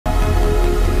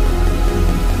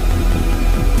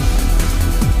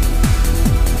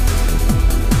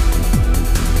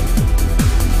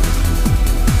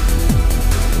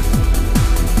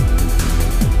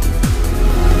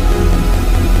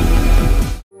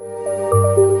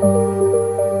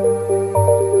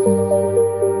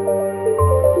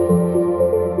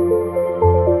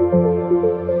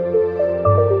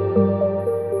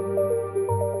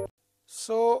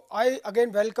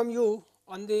again welcome you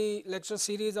on the lecture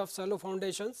series of shallow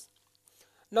foundations.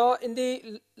 Now, in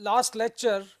the last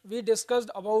lecture we discussed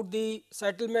about the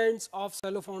settlements of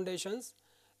shallow foundations,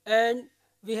 and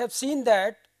we have seen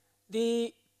that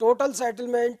the total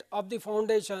settlement of the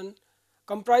foundation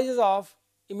comprises of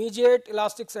immediate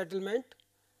elastic settlement,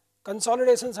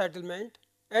 consolidation settlement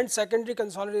and secondary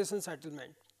consolidation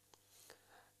settlement.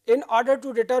 In order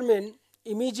to determine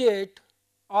immediate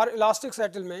or elastic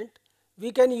settlement,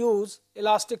 we can use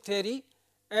elastic theory,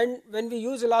 and when we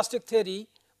use elastic theory,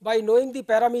 by knowing the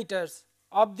parameters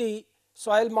of the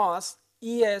soil mass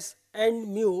Es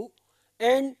and mu,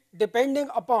 and depending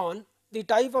upon the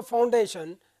type of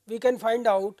foundation we can find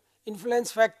out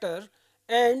influence factor,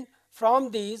 and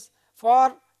from these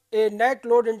for a net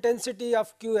load intensity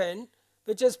of Qn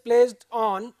which is placed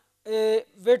on a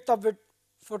width of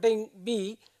footing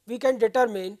B, we can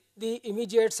determine the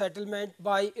immediate settlement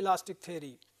by elastic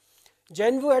theory.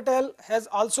 Genvu et al. Has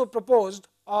also proposed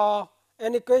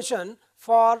an equation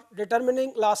for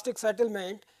determining elastic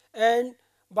settlement, and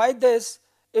by this,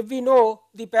 if we know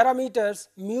the parameters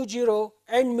mu 0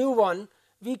 and mu 1,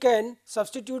 we can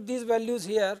substitute these values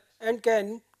here and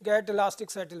can get elastic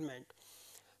settlement.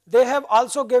 They have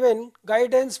also given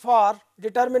guidance for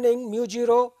determining mu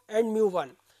 0 and mu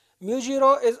 1. Mu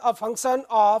 0 is a function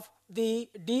of the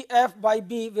df by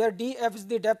b, where df is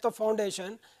the depth of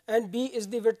foundation and b is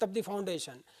the width of the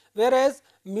foundation, whereas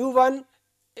mu 1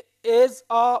 is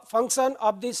a function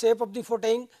of the shape of the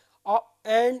footing,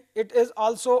 and it is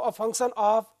also a function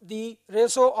of the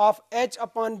ratio of h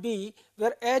upon b,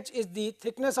 where h is the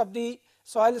thickness of the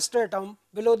soil stratum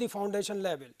below the foundation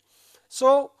level.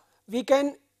 So we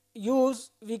can use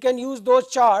those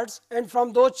charts, and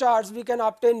from those charts we can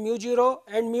obtain mu 0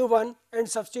 and mu 1 and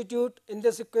substitute in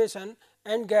this equation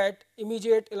and get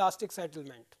immediate elastic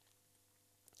settlement.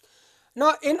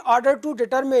 Now, in order to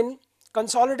determine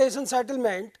consolidation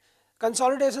settlement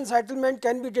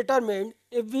can be determined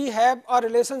if we have a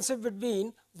relationship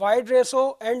between void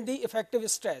ratio and the effective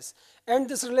stress, and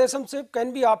this relationship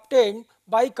can be obtained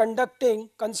by conducting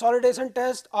consolidation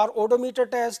test or odometer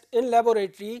test in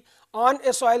laboratory on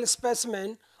a soil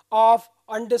specimen of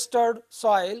undisturbed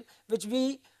soil, which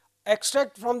we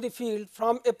extract from the field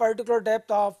from a particular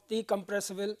depth of the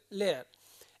compressible layer,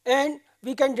 and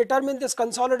we can determine this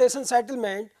consolidation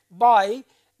settlement by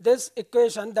this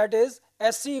equation, that is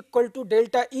Sc equal to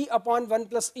delta E upon 1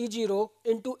 plus E0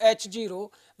 into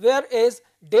H0, whereas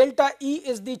delta E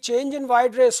is the change in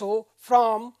void ratio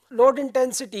from load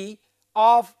intensity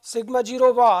of sigma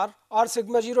 0 var or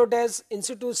sigma 0 dash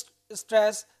in-situ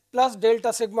stress plus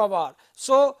delta sigma var.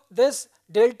 So this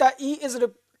delta E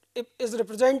is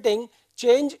representing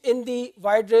change in the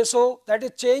void ratio, that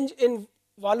is change in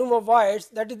volume of voids,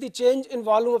 that is the change in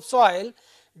volume of soil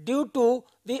due to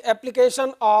the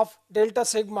application of delta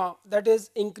sigma, that is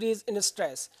increase in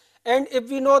stress. And if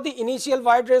we know the initial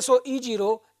void ratio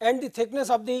E0 and the thickness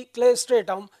of the clay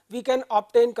stratum, we can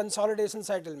obtain consolidation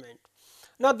settlement.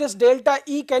 Now this delta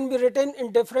E can be written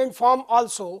in different form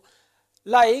also,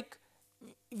 like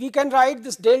we can write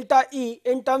this delta E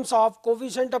in terms of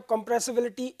coefficient of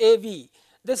compressibility AV.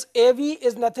 This AV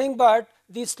is nothing but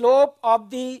the slope of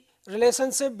the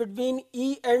relationship between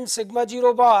E and sigma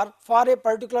 0 bar for a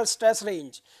particular stress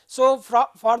range. So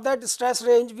for that stress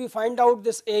range we find out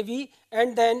this AV,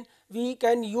 and then we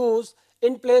can use,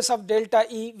 in place of delta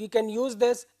E, we can use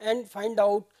this and find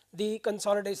out the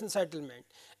consolidation settlement.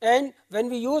 And when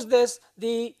we use this,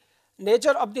 the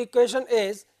nature of the equation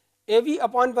is AV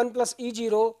upon 1 plus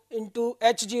E0 into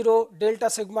H0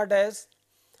 delta sigma dash.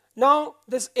 Now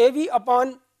this AV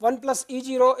upon 1 plus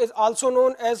E0 is also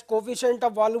known as coefficient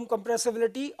of volume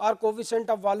compressibility or coefficient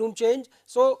of volume change.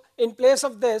 So in place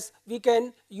of this we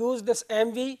can use this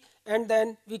MV, and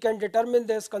then we can determine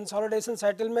this consolidation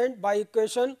settlement by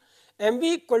equation MV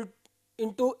equal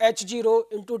into H0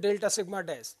 into delta sigma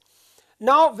dash.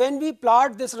 Now when we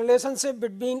plot this relationship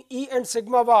between E and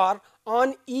sigma var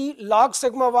on E log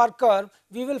sigma var curve,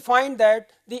 we will find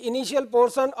that the initial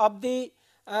portion of the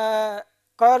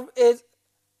curve is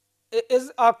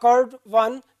a curved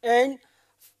one, and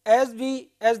as the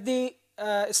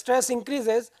stress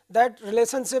increases, that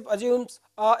relationship assumes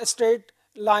a straight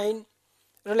line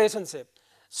relationship.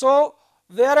 So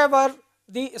wherever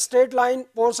the straight line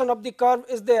portion of the curve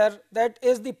is there, that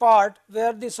is the part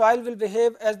where the soil will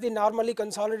behave as the normally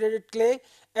consolidated clay,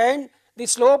 and the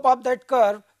slope of that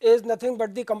curve is nothing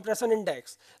but the compression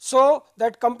index. So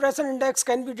that compression index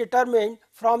can be determined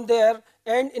from there,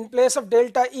 and in place of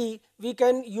delta E we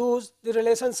can use the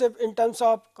relationship in terms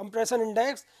of compression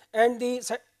index, and the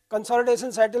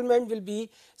consolidation settlement will be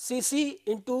Cc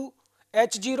into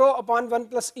H0 upon 1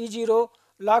 plus E0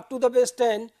 log to the base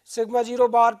 10 sigma 0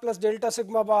 bar plus delta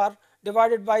sigma bar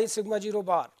divided by sigma 0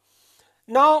 bar.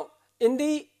 Now in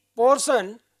the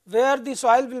portion where the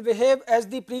soil will behave as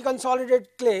the pre-consolidated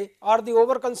clay or the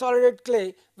over-consolidated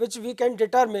clay, which we can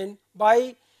determine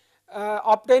by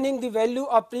obtaining the value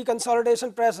of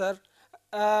pre-consolidation pressure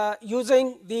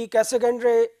using the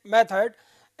Cassegrain method,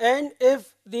 and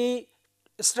if the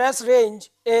stress range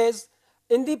is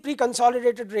in the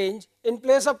pre-consolidated range, in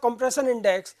place of compression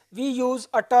index we use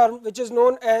a term which is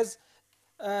known as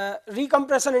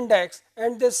recompression index,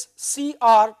 and this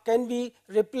CR can be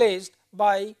replaced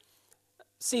by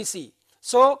Cc.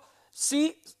 So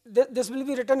this will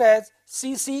be written as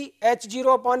Cc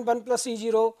H0 upon 1 plus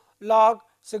C0 log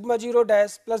sigma 0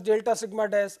 dash plus delta sigma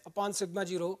dash upon sigma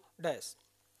 0 dash.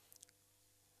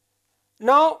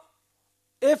 Now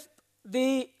if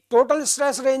the total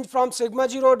stress range from sigma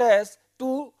 0 dash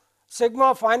to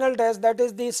sigma final dash, that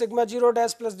is the sigma 0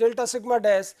 dash plus delta sigma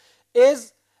dash,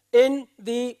 is in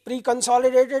the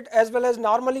pre-consolidated as well as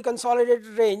normally consolidated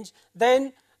range,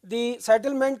 then the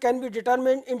settlement can be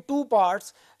determined in two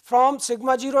parts. From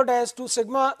sigma 0 dash to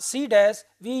sigma c dash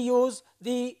we use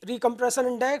the recompression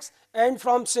index, and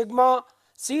from sigma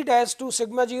c dash to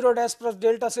sigma 0 dash plus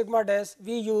delta sigma dash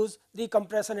we use the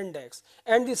compression index,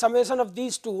 and the summation of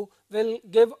these two will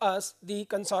give us the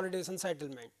consolidation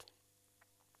settlement.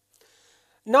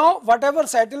 Now whatever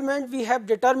settlement we have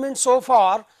determined so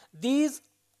far, these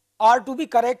are to be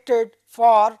corrected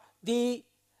for the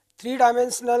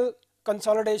three-dimensional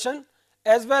consolidation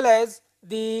as well as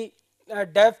the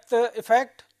depth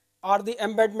effect or the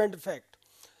embedment effect.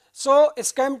 So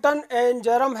Scampton and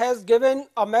Jerome has given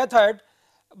a method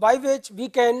by which we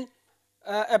can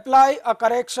apply a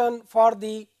correction for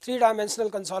the three-dimensional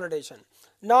consolidation.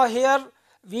 Now here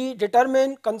we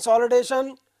determine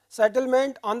consolidation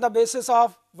settlement on the basis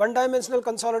of one-dimensional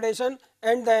consolidation,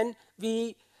 and then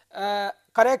we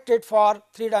correct it for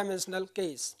three-dimensional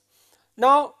case.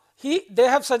 Now they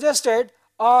have suggested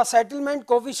a settlement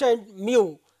coefficient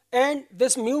mu, and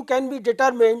this mu can be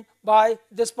determined by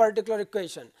this particular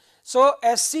equation. So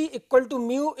Sc equal to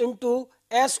mu into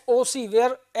SOC,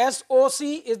 where SOC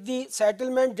is the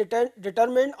settlement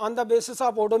determined on the basis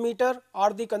of odometer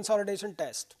or the consolidation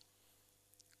test.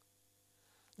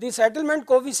 The settlement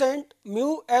coefficient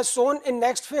mu as shown in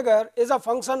next figure is a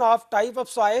function of type of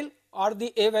soil or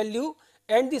the A value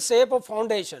and the shape of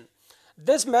foundation.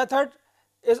 This method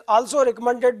is also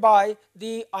recommended by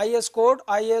the IS code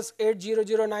IS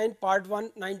 8009 part 1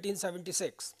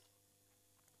 1976.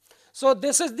 So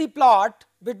this is the plot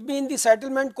between the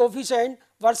settlement coefficient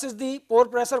versus the pore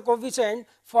pressure coefficient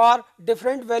for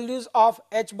different values of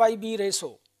H by B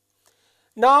ratio.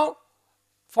 Now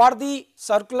for the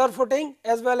circular footing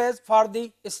as well as for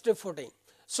the strip footing.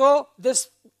 So this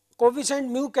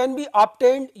coefficient mu can be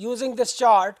obtained using this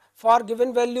chart for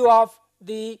given value of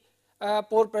the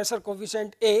pore pressure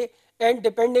coefficient A, and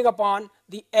depending upon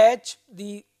the H,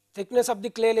 the thickness of the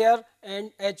clay layer,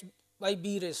 and H by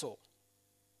B ratio.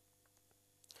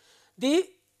 The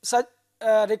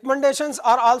recommendations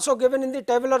are also given in the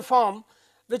tabular form,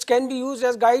 which can be used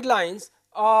as guidelines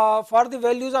for the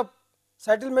values of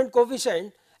settlement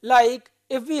coefficient. Like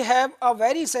if we have a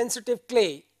very sensitive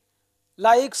clay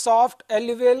like soft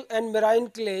alluvial and marine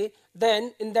clay,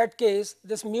 then in that case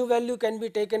this mu value can be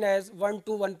taken as 1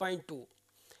 to 1.2.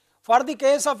 For the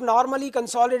case of normally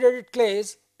consolidated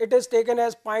clays, it is taken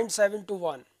as 0.7 to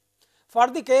 1. For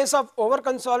the case of over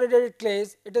consolidated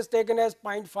clays, it is taken as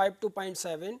 0.5 to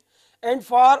 0.7, and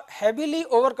for heavily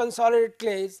over consolidated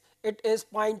clays it is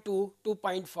 0.2 to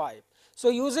 0.5. So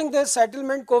using this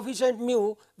settlement coefficient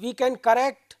mu, we can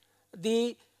correct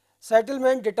the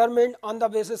settlement determined on the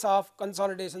basis of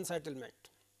consolidation settlement.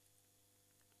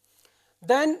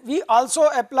 Then we also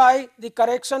apply the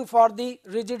correction for the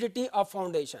rigidity of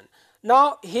foundation.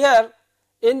 Now here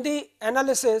in the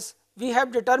analysis we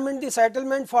have determined the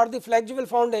settlement for the flexible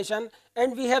foundation,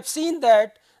 and we have seen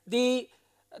that the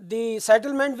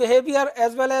settlement behavior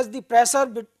as well as the pressure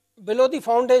below the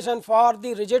foundation for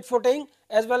the rigid footing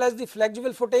as well as the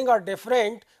flexible footing are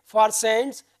different for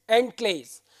sands and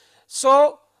clays.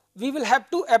 So we will have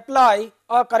to apply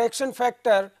a correction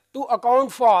factor to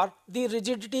account for the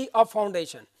rigidity of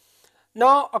foundation.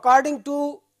 Now according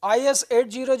to IS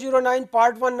 8009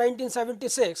 part 1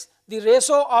 1976, the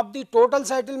ratio of the total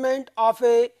settlement of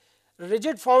a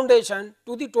rigid foundation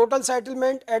to the total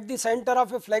settlement at the center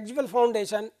of a flexible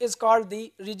foundation is called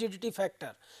the rigidity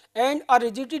factor, and a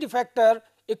rigidity factor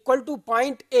equal to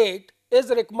 0.8 is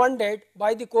recommended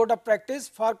by the code of practice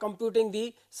for computing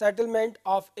the settlement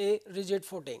of a rigid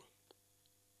footing.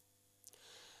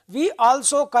 We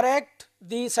also correct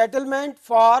the settlement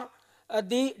for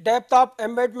the depth of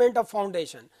embedment of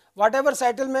foundation. Whatever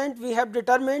settlement we have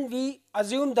determined, we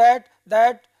assume that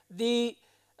the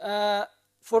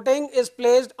footing is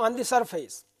placed on the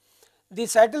surface. The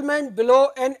settlement below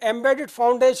an embedded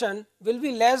foundation will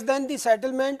be less than the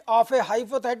settlement of a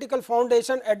hypothetical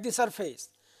foundation at the surface.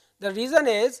 The reason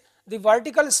is the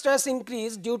vertical stress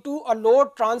increase due to a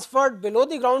load transferred below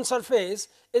the ground surface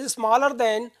is smaller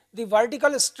than the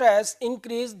vertical stress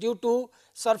increase due to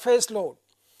surface load.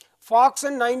 Fox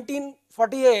in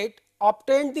 1948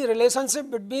 obtained the relationship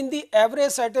between the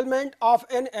average settlement of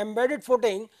an embedded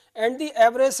footing and the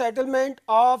average settlement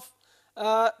of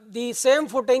the same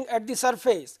footing at the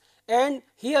surface, and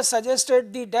he has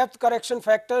suggested the depth correction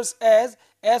factors as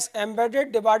S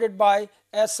embedded divided by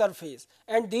S surface,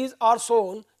 and these are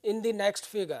shown in the next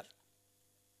figure.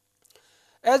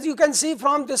 As you can see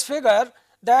from this figure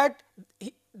that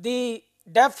the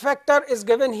depth factor is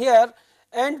given here,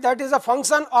 and that is a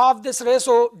function of this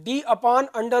ratio d upon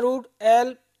under root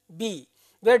L b,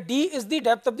 where d is the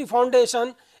depth of the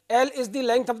foundation, L is the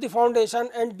length of the foundation,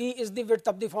 and b is the width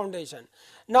of the foundation.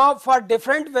 Now, for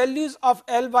different values of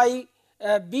L by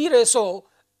b ratio,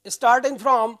 starting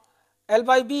from L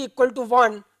by b equal to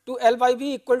 1 to L by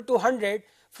b equal to 100,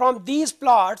 from these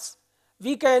plots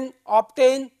we can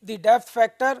obtain the depth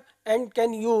factor and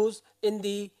can use in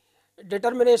the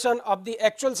determination of the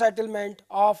actual settlement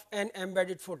of an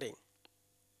embedded footing.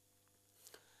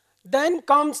 Then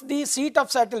comes the seat of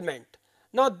settlement.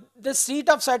 Now, this seat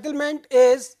of settlement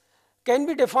can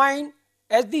be defined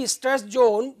as the stress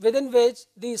zone within which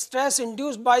the stress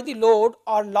induced by the load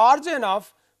are large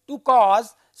enough to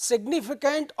cause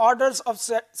significant orders of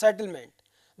settlement.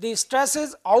 The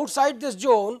stresses outside this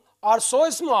zone are so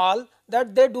small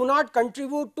that they do not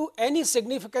contribute to any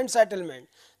significant settlement.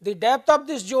 The depth of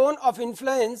this zone of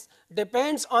influence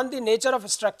depends on the nature of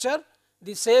structure,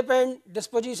 the shape and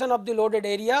disposition of the loaded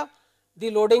area, the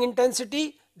loading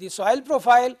intensity, the soil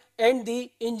profile, and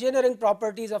the engineering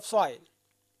properties of soil.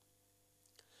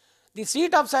 The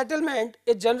seat of settlement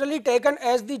is generally taken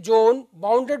as the zone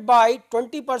bounded by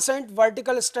 20%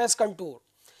 vertical stress contour.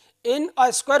 In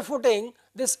a square footing,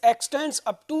 this extends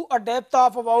up to a depth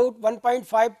of about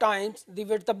 1.5 times the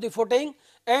width of the footing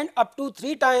and up to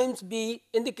 3 times b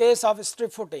in the case of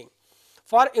strip footing.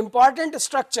 For important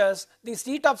structures, the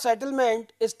seat of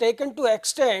settlement is taken to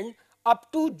extend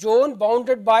up to zone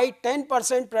bounded by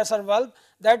 10% pressure valve,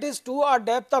 that is to a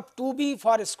depth of 2b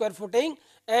for a square footing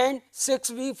and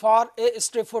 6b for a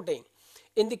strip footing.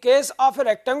 In the case of a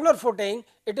rectangular footing,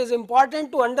 it is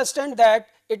important to understand that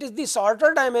it is the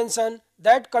shorter dimension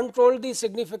that control the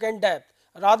significant depth,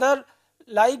 rather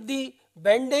like the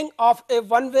bending of a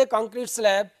one-way concrete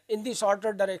slab in the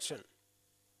shorter direction.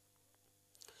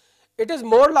 It is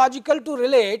more logical to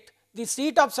relate the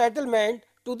seat of settlement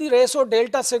to the ratio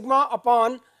delta sigma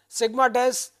upon sigma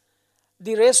dash,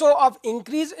 the ratio of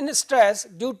increase in stress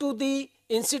due to the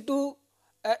in situ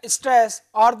stress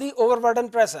or the overburden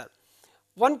pressure.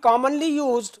 One commonly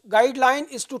used guideline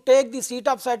is to take the seat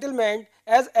of settlement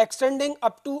as extending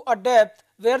up to a depth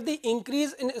where the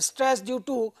increase in stress due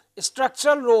to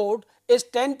structural load is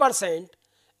 10%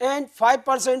 and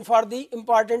 5% for the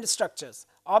important structures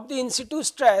of the in situ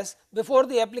stress before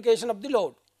the application of the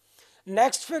load.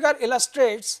 Next figure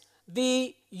illustrates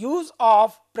the use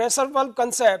of pressure valve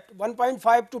concept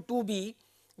 1.5 to 2b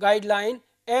guideline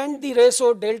and the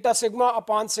ratio delta sigma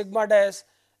upon sigma dash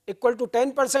equal to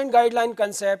 10% guideline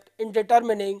concept in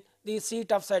determining the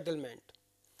seat of settlement.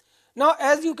 Now,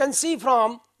 as you can see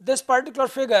from this particular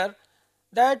figure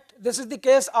that this is the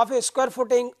case of a square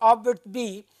footing of width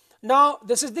b. Now,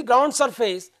 this is the ground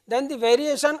surface, then the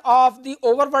variation of the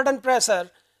overburden pressure,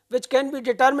 which can be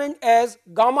determined as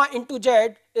gamma into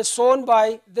z, is shown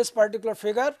by this particular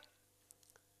figure,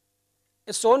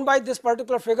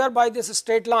 by this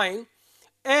straight line,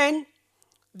 and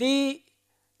the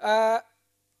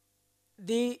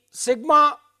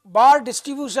sigma bar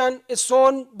distribution is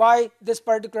shown by this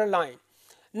particular line.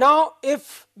 Now,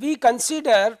 if we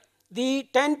consider the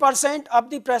 10% of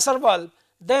the pressure valve,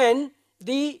 then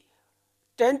the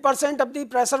 10% of the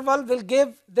pressure valve will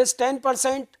give this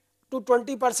 10% to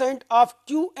 20% of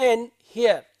Qn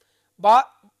here, but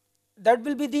that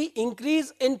will be the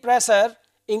increase in pressure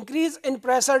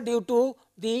due to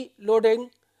the loading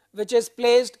which is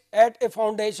placed at a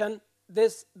foundation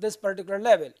this particular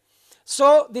level.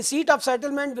 So, the seat of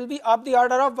settlement will be of the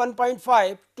order of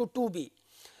 1.5 to 2b.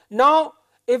 Now,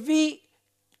 if we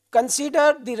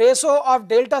consider the ratio of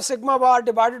delta sigma bar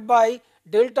divided by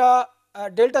delta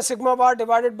sigma bar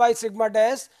divided by sigma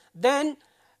dash, then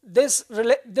this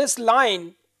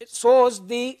line shows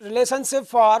the relationship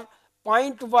for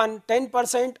 0.1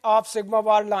 10% of sigma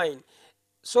bar line,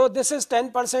 So this is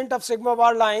 10% of sigma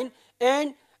var line,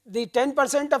 and the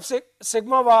 10% of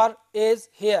sigma var is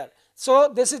here.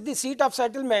 So this is the seat of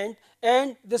settlement,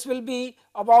 and this will be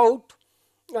about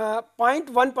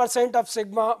 0.1% of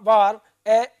sigma var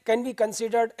can be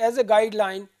considered as a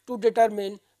guideline to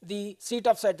determine the seat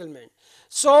of settlement.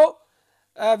 So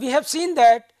we have seen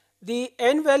that the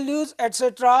n values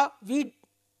etc. we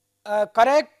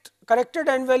corrected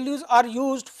n values are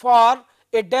used for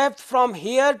a depth from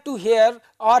here to here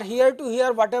or here to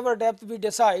here, whatever depth we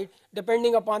decide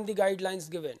depending upon the guidelines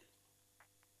given.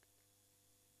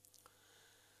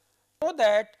 So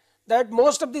that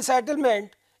most of the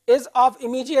settlement is of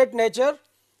immediate nature,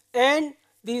 and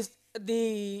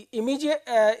the immediate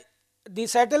the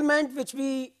settlement which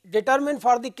we determine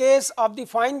for the case of the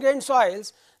fine grained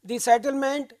soils, the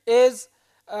settlement is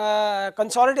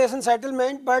consolidation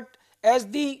settlement, but as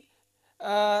the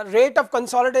rate of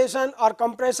consolidation or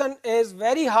compression is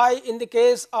very high in the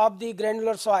case of the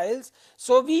granular soils.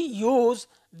 So we use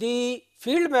the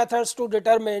field methods to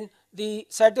determine the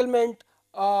settlement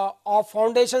of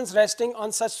foundations resting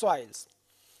on such soils.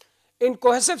 In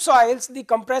cohesive soils, the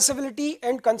compressibility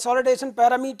and consolidation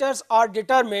parameters are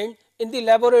determined in the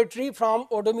laboratory from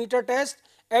odometer test,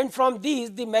 and from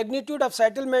these the magnitude of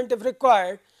settlement if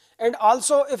required, and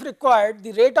also if required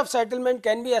the rate of settlement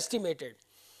can be estimated.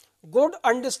 Good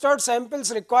undisturbed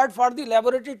samples required for the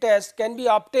laboratory test can be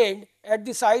obtained at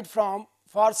the site for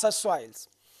such soils.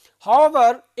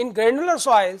 However, in granular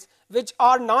soils which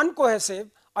are non-cohesive,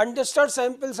 undisturbed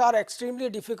samples are extremely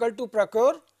difficult to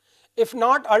procure, if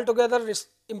not altogether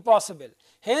impossible.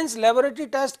 Hence, laboratory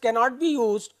test cannot be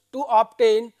used to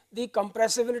obtain the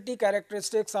compressibility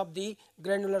characteristics of the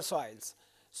granular soils.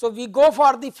 So we go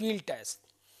for the field test.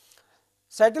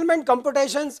 Settlement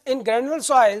computations in granular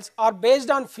soils are based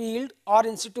on field or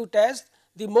in situ test.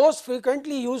 The most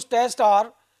frequently used tests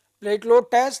are plate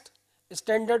load test,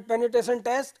 standard penetration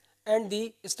test, and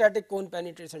the static cone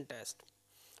penetration test.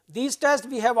 These tests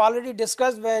we have already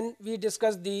discussed when we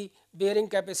discussed the bearing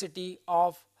capacity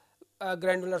of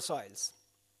granular soils.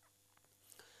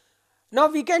 Now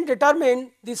we can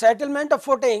determine the settlement of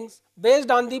footings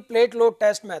based on the plate load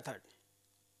test method.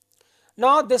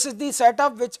 Now this is the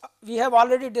setup which we have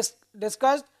already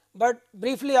discussed, but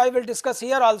briefly I will discuss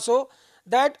here also,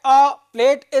 that a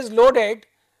plate is loaded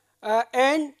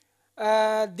and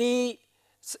the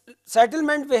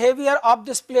settlement behavior of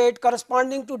this plate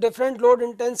corresponding to different load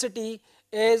intensity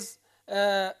is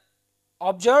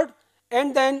observed,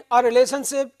 and then a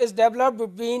relationship is developed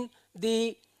between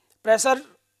the pressure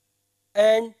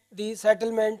and the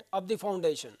settlement of the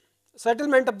foundation,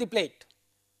 settlement of the plate.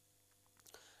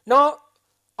 Now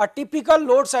a typical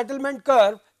load settlement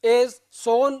curve is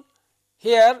shown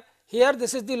here. Here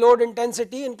this is the load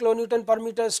intensity in kilonewton per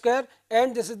meter square,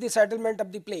 and this is the settlement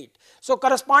of the plate. So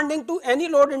corresponding to any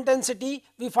load intensity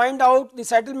we find out the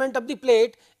settlement of the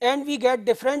plate, and we get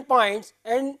different points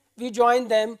and we join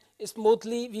them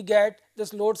smoothly, we get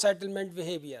this load settlement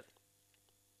behavior.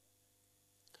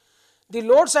 The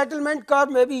load settlement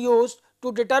curve may be used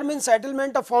to determine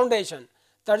settlement of foundation.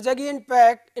 Tarjagi and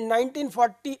Peck in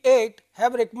 1948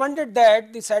 have recommended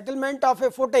that the settlement of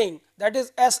a footing, that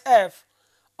is SF,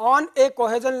 on a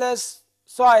cohesionless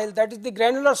soil, that is the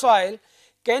granular soil,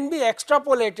 can be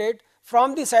extrapolated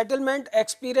from the settlement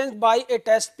experienced by a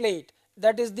test plate,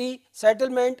 that is the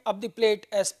settlement of the plate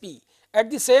SP at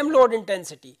the same load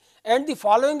intensity, and the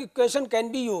following equation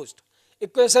can be used.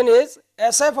 Equation is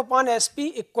SF upon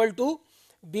SP equal to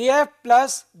BF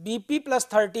plus BP plus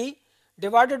 30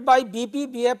 divided by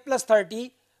BP BF plus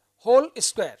 30 whole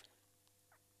square.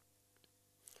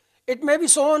 It may be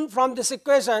shown from this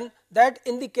equation that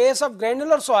in the case of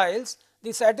granular soils,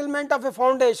 the settlement of a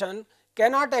foundation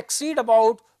cannot exceed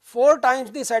about 4 times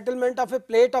the settlement of a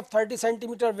plate of 30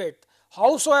 centimeter width,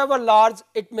 howsoever large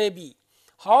it may be.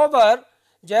 However,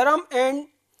 Jerome and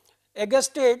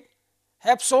Agustin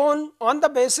have shown on the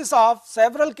basis of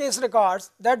several case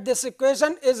records that this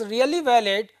equation is really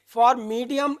valid for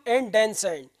medium and dense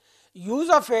sand. Use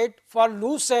of it for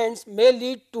loose sands may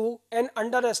lead to an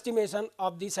underestimation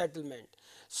of the settlement.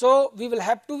 So we will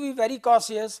have to be very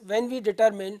cautious when we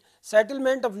determine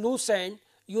settlement of loose sand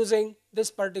using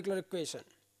this particular equation.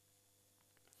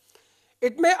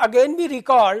 It may again be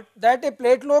recalled that a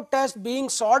plate load test being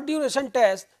short duration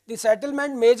test, the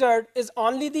settlement measured is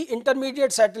only the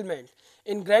intermediate settlement.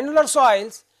 In granular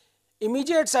soils,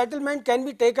 immediate settlement can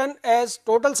be taken as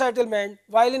total settlement,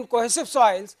 while in cohesive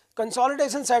soils,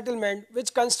 consolidation settlement,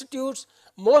 which constitutes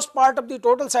most part of the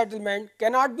total settlement,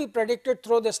 cannot be predicted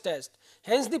through this test.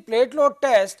 Hence, the plate load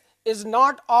test is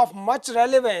not of much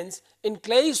relevance in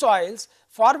clayey soils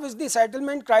for which the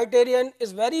settlement criterion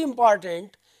is very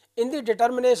important in the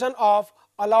determination of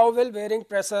allowable bearing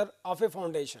pressure of a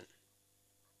foundation.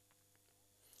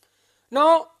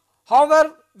 Now,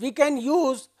 however, we can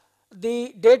use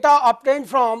the data obtained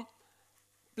from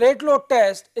plate load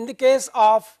test in the case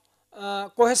of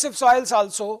cohesive soils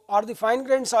also or the fine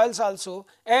grained soils also,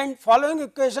 and following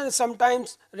equation is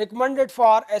sometimes recommended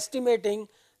for estimating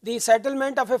the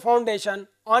settlement of a foundation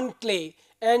on clay,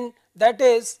 and that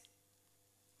is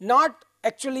not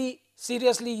actually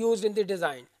seriously used in the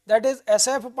design, that is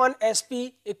SF upon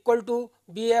SP equal to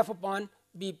BF upon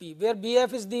BP, where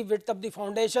BF is the width of the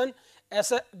foundation,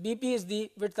 BP is the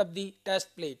width of the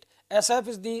test plate, SF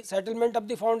is the settlement of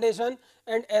the foundation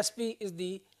and SP is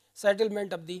the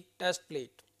settlement of the test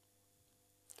plate.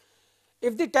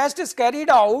 If the test is carried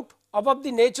out above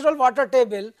the natural water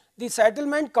table, the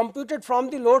settlement computed from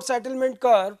the load settlement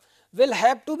curve will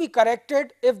have to be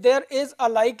corrected if there is a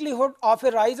likelihood of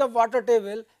a rise of water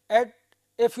table at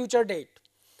a future date,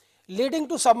 leading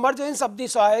to submergence of the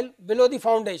soil below the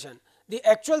foundation. The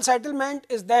actual settlement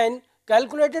is then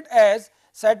calculated as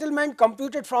settlement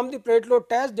computed from the plate load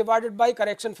test divided by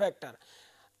correction factor,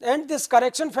 and this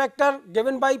correction factor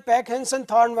given by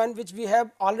Peck-Hansen-Thorne, which we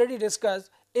have already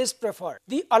discussed, is preferred.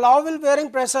 The allowable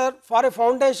bearing pressure for a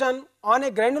foundation on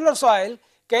a granular soil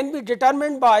can be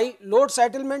determined by load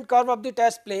settlement curve of the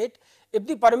test plate. If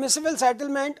the permissible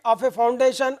settlement of a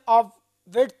foundation of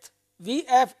width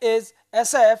Vf is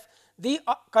Sf, the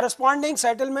corresponding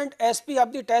settlement Sp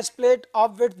of the test plate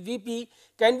of width Vp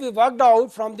can be worked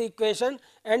out from the equation,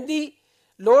 and the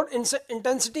load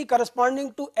intensity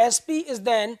corresponding to Sp is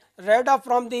then read off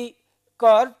from the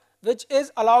curve, which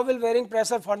is allowable bearing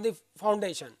pressure for the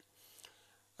foundation.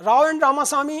 Rao and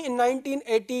Ramasamy in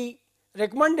 1980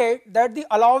 recommended that the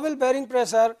allowable bearing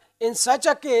pressure in such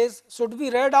a case should be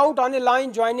read out on a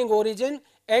line joining origin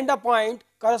and a point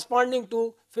corresponding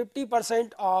to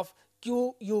 50% of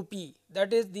QUP,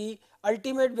 that is the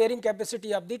ultimate bearing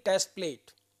capacity of the test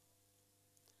plate.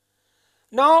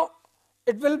 Now,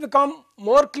 it will become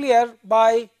more clear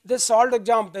by this solved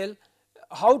example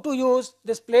how to use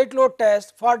this plate load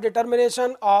test for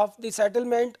determination of the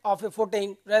settlement of a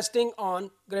footing resting on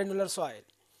granular soil.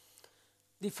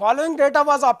 The following data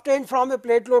was obtained from a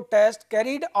plate load test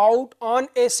carried out on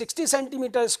a 60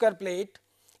 centimeter square plate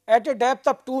at a depth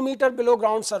of 2 meter below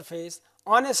ground surface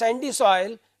on a sandy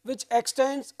soil which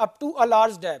extends up to a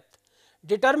large depth.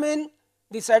 Determine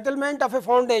the settlement of a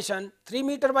foundation 3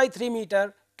 meter by 3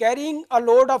 meter carrying a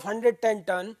load of 110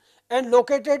 ton and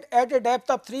located at a depth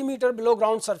of 3 meter below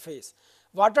ground surface.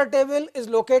 Water table is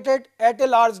located at a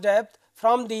large depth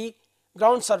from the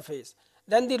ground surface.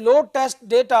 Then the load test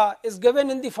data is given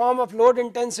in the form of load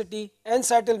intensity and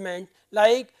settlement,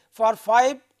 like for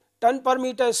 5 ton per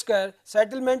meter square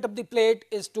settlement of the plate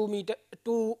is 2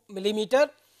 millimeter,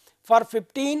 for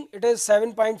 15 it is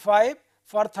 7.5,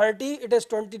 for 30 it is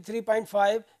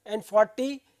 23.5 and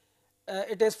 40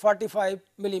 it is 45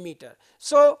 millimeter.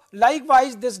 So,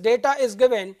 likewise this data is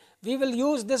given, we will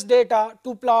use this data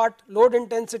to plot load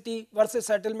intensity versus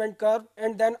settlement curve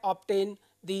and then obtain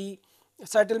the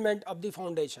settlement of the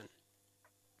foundation.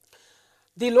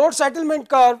 The load settlement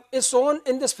curve is shown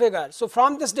in this figure. So,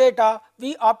 from this data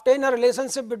we obtain a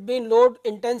relationship between load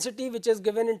intensity, which is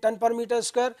given in ton per meter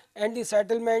square, and the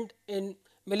settlement in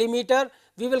millimeter.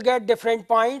 We will get different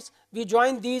points, we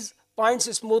join these points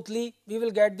smoothly, we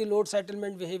will get the load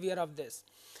settlement behavior of this.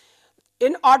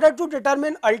 In order to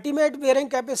determine ultimate bearing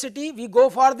capacity, we go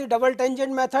for the double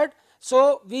tangent method.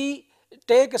 So, we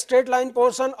take a straight line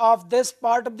portion of this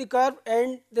part of the curve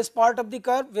and this part of the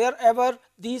curve, wherever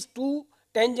these two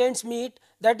tangents meet,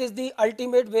 that is the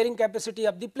ultimate bearing capacity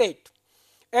of the plate,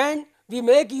 and we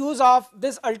make use of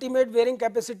this ultimate bearing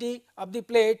capacity of the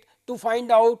plate to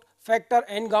find out factor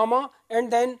n gamma,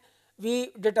 and then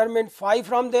we determine phi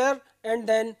from there, and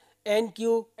then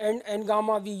NQ and n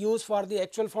gamma we use for the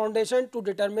actual foundation to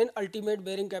determine ultimate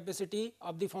bearing capacity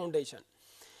of the foundation.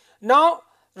 Now,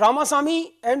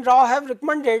 Ramasamy and Rao have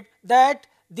recommended that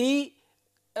the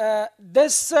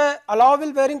this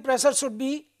allowable bearing pressure should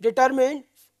be determined,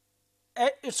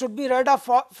 it should be read off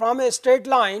from a straight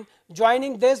line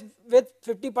joining this with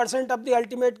 50% of the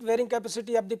ultimate bearing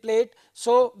capacity of the plate.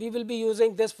 So, we will be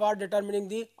using this for determining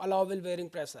the allowable bearing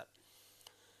pressure.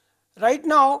 Right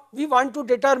now, we want to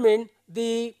determine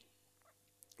the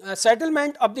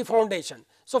settlement of the foundation.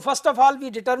 So, first of all we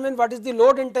determine what is the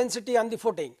load intensity on the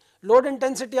footing. Load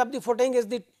intensity of the footing is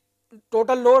the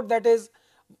total load, that is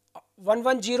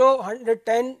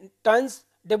 110 tons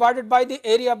divided by the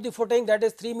area of the footing, that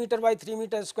is 3 meter by 3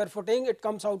 meter square footing, it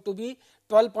comes out to be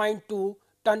 12.2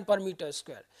 ton per meter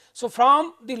square. So,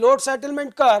 from the load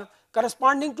settlement curve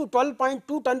corresponding to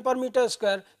 12.2 ton per meter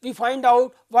square, we find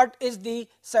out what is the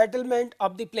settlement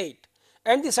of the plate,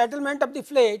 and the settlement of the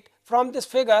plate from this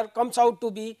figure comes out to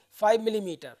be 5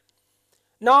 millimeter.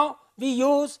 Now we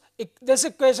use this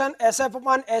equation SF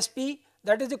upon SP,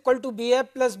 that is equal to BF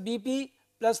plus BP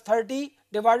plus 30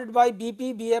 divided by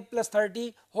BP BF plus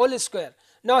 30 whole square.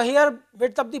 Now here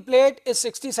width of the plate is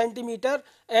 60 centimeter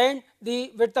and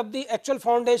the width of the actual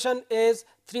foundation is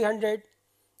 300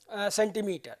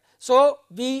 centimeter. So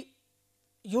we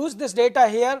use this data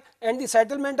here, and the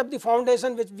settlement of the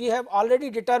foundation which we have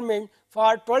already determined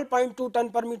for 12.2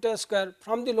 ton per meter square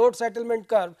from the load settlement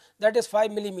curve, that is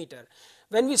 5 millimeter.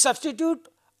 When we substitute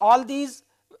all these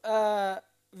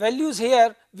values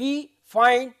here, we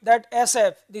find that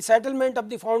SF, the settlement of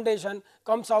the foundation,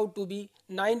 comes out to be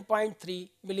 9.3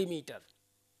 millimeter.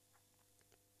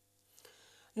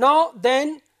 Now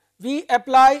then we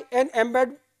apply an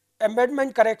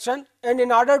embedment correction, and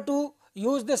in order to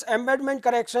use this embedment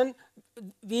correction,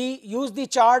 we use the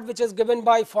chart which is given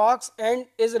by Fox and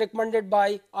is recommended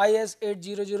by IS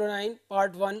 8009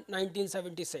 part 1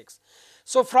 1976.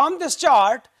 So from this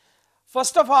chart,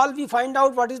 first of all we find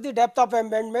out what is the depth of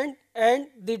embedment, and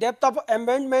the depth of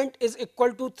embedment is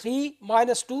equal to 3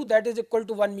 minus 2, that is equal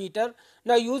to 1 meter.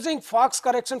 Now using Fox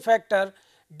correction factor,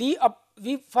 we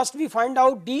find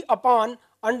out d upon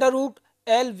under root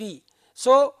LV.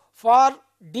 So for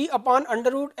d upon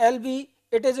under root LV,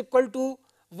 it is equal to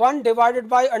 1 divided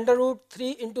by under root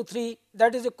 3 into 3,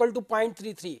 that is equal to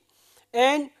 0.33,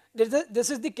 and this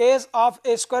is the case of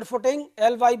a square footing.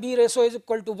 L by B ratio is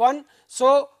equal to 1.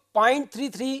 So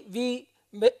 0.33 we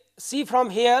see from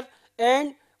here,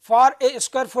 and for a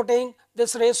square footing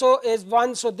this ratio is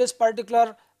 1. So this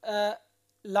particular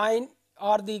line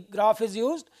or the graph is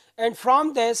used, and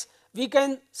from this we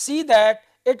can see that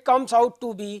it comes out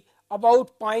to be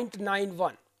about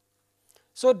 0.91.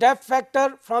 So depth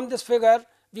factor from this figure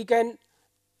we can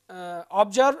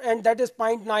observe, and that is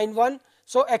 0.91.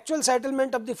 So actual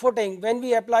settlement of the footing when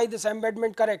we apply this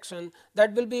embedment correction,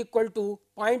 that will be equal to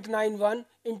 0.91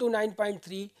 into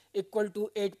 9.3 equal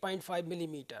to 8.5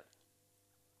 millimeter.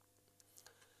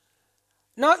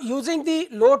 Now using the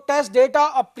load test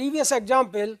data of previous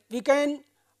example, we can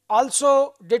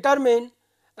also determine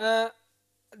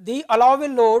the allowable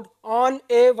load on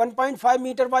a 1.5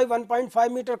 meter by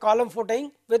 1.5 meter column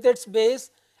footing with its base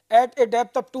at a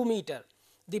depth of 2 meter.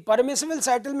 The permissible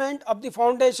settlement of the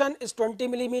foundation is 20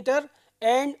 millimeter,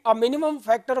 and a minimum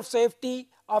factor of safety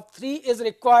of 3 is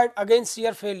required against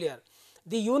shear failure.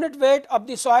 The unit weight of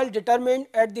the soil determined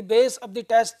at the base of the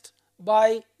test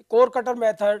by core cutter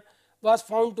method was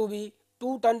found to be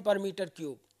 2 ton per meter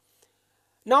cube.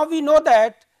 Now we know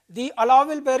that the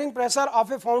allowable bearing pressure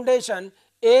of a foundation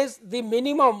is the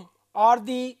minimum or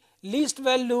the least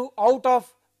value out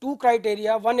of two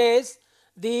criteria. One is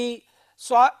the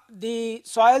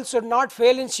soil should not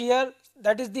fail in shear,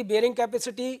 that is the bearing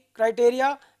capacity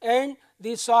criteria, and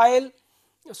the soil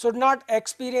should not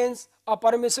experience a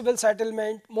permissible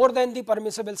settlement more than the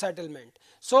permissible settlement.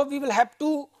 So we will have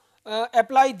to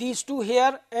apply these two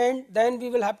here, and then we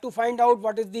will have to find out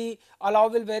what is the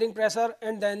allowable bearing pressure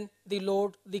and then the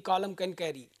load the column can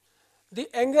carry. The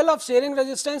angle of shearing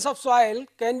resistance of soil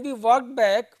can be worked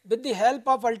back with the help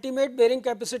of ultimate bearing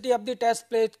capacity of the test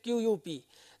plate QUP.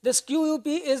 This QUP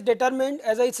is determined,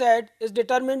 as I said, is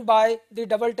determined by the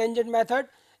double tangent method,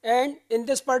 and in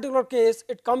this particular case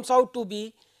it comes out to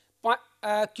be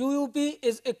QUP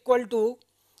is equal to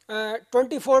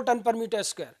 24 ton per meter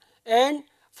square, and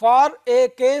for a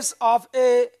case of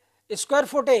a square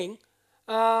footing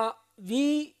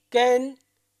we can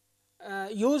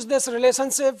use this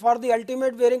relationship for the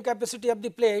ultimate bearing capacity of the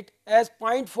plate as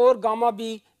 0.4 gamma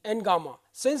B n gamma,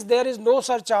 since there is no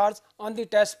surcharge on the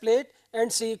test plate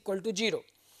and C equal to 0.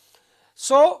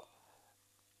 So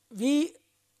we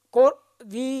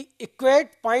equate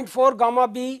 0.4 gamma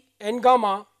B n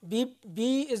gamma,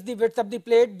 B is the width of the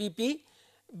plate BP,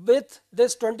 with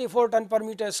this 24 ton per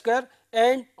meter square,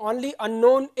 and only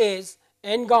unknown is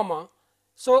n gamma.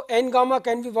 So n gamma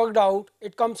can be worked out,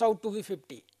 it comes out to be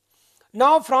 50.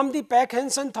 Now from the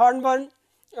Peck-Hansen-Thornburn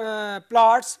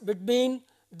plots between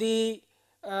the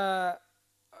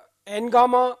n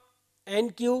gamma,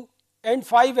 nq and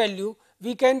phi value,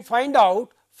 we can find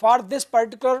out for this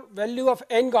particular value of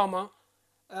n gamma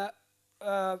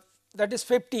that is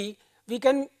 50, we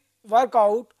can work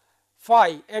out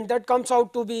phi, and that comes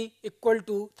out to be equal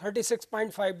to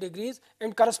 36.5 degrees,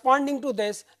 and corresponding to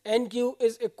this nq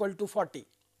is equal to 40.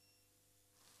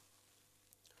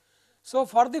 So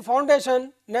for the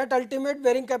foundation, net ultimate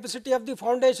bearing capacity of the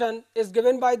foundation is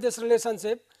given by this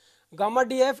relationship gamma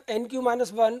df nq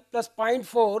minus 1 plus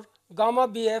 0.4 gamma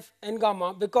BF and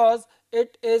gamma because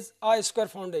it is a square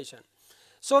foundation.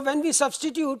 So when we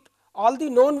substitute all the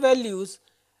known values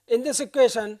in this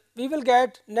equation, we will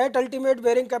get net ultimate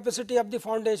bearing capacity of the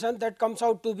foundation that comes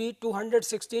out to be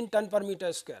 216 ton per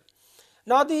meter square.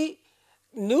 Now the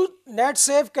new net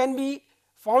safe can be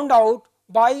found out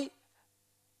by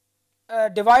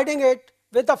dividing it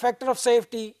with a factor of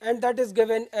safety, and that is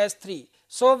given as 3.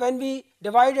 So when we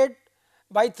divide it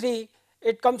by 3,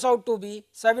 it comes out to be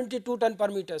 72 ton per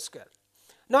meter square.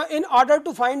 Now in order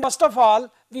to find, first of all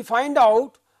we find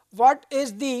out what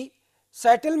is the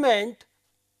settlement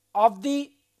of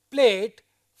the plate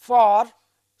for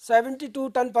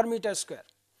 72 ton per meter square.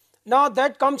 Now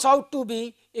that comes out to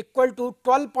be equal to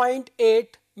 12.8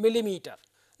 millimeter.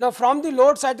 Now from the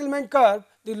load settlement curve,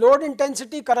 the load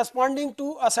intensity corresponding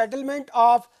to a settlement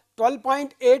of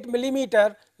 12.8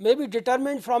 millimeter may be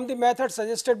determined from the method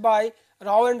suggested by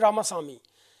Rao and Ramasamy.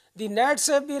 The net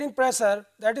safe bearing pressure,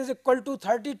 that is equal to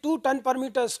 32 ton per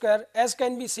meter square, as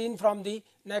can be seen from the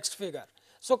next figure.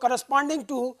 So corresponding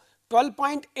to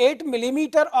 12.8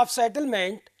 millimeter of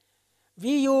settlement,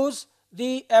 we use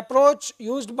the approach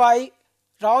used by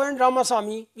Rao and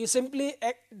Ramasamy. We simply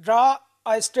draw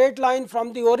a straight line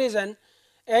from the origin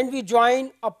and we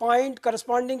join a point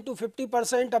corresponding to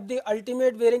 50% of the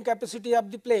ultimate bearing capacity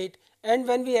of the plate, and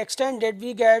when we extend it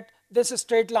we get this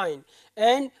straight line,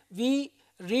 and we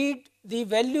read the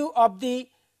value of the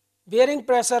bearing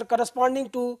pressure corresponding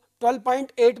to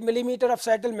 12.8 millimeter of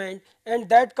settlement, and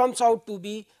that comes out to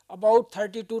be about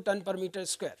 32 ton per meter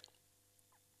square.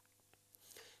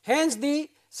 Hence the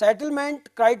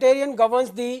settlement criterion governs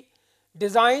the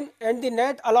design, and the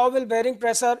net allowable bearing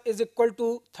pressure is equal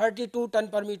to 32 ton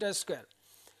per meter square.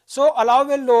 So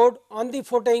allowable load on the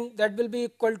footing, that will be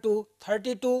equal to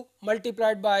 32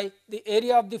 multiplied by the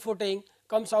area of the footing,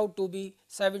 comes out to be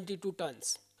 72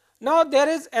 tons. Now there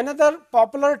is another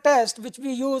popular test which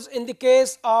we use in the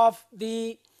case of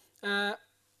the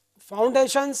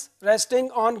foundations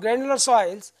resting on granular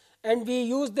soils, and we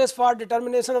use this for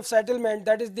determination of settlement,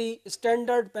 that is the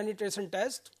standard penetration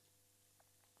test.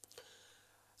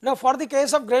 Now for the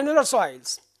case of granular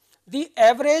soils, the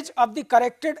average of the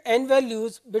corrected N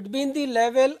values between the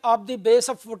level of the base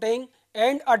of footing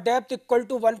and a depth equal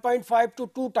to 1.5 to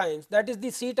 2 times, that is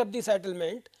the seat of the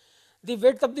settlement, the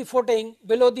width of the footing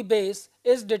below the base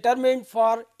is determined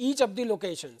for each of the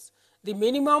locations. The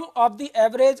minimum of the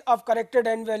average of corrected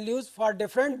N values for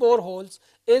different boreholes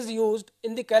is used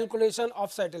in the calculation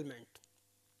of settlement.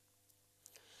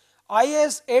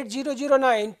 IS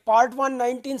 8009 Part 1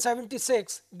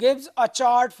 1976 gives a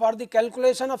chart for the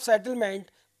calculation of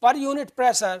settlement per unit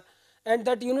pressure, and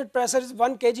that unit pressure is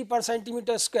 1 kg per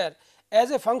centimeter square as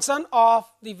a function of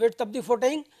the width of the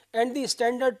footing and the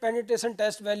standard penetration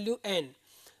test value N.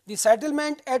 The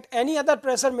settlement at any other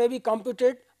pressure may be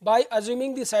computed by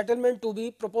assuming the settlement to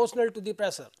be proportional to the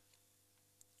pressure.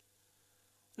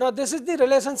 Now this is the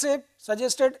relationship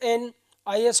suggested in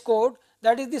IS code,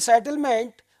 that is the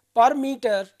settlement per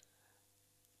meter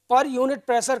per unit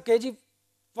pressure kg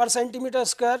per centimeter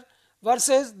square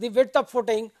versus the width of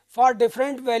footing for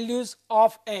different values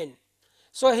of N.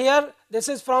 So here this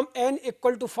is from N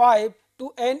equal to 5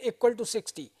 to N equal to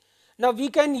 60. Now we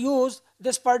can use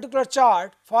this particular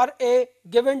chart for a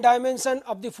given dimension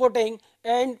of the footing,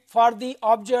 and for the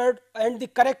observed and the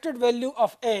corrected value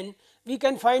of N, we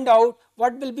can find out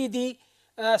what will be the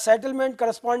settlement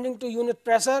corresponding to unit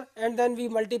pressure, and then we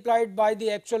multiply it by the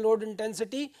actual load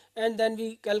intensity, and then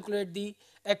we calculate the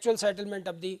actual settlement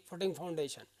of the footing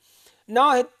foundation.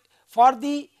 Now for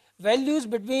the values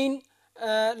between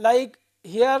like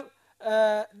here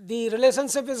the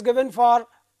relationship is given for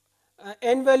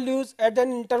N values at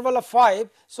an interval of 5.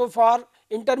 So for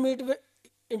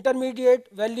intermediate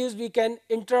values we can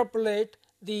interpolate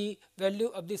the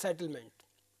value of the settlement.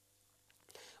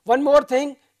 One more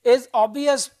thing is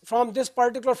obvious from this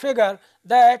particular figure,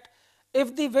 that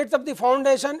if the width of the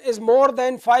foundation is more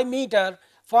than 5 meter,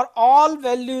 for all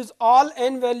values, all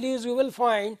N values, you will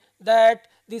find that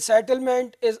the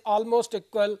settlement is almost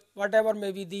equal whatever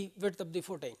may be the width of the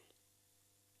footing.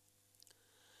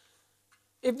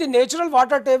 If the natural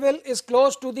water table is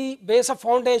close to the base of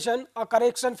foundation, a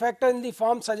correction factor in the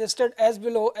form suggested as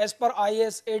below as per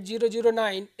IS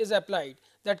 8009 is applied.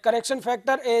 That correction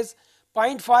factor is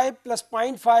 0.5 plus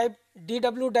 0.5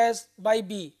 dw dash by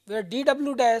B, where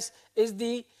dw dash is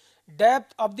the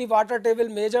depth of the water table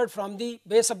measured from the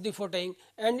base of the footing,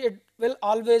 and it will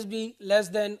always be less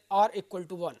than or equal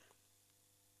to 1.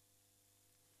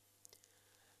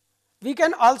 We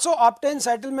can also obtain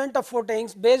settlement of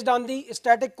footings based on the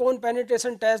static cone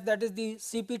penetration test, that is the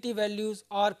CPT values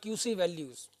or QC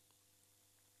values.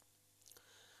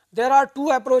 There are two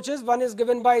approaches, one is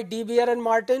given by De Beer and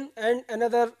Martin and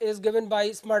another is given by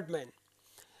Smartman.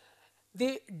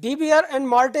 The De Beer and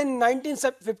Martin in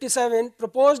 1957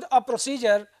 proposed a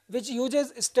procedure which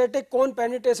uses static cone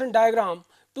penetration diagram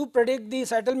to predict the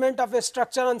settlement of a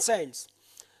structure on sands.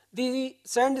 The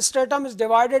sand stratum is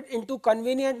divided into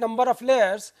convenient number of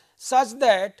layers such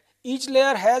that each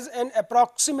layer has an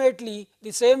approximately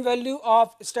the same value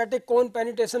of static cone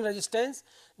penetration resistance.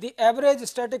 The average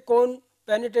static cone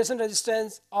penetration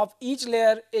resistance of each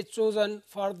layer is chosen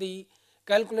for the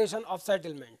calculation of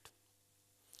settlement.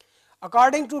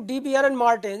 According to De Beer and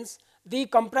Martins, the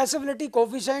compressibility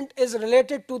coefficient is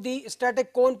related to the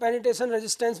static cone penetration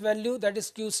resistance value, that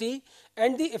is QC,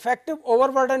 and the effective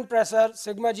overburden pressure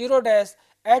sigma 0 dash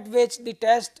at which the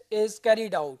test is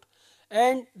carried out,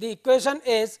 and the equation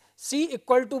is C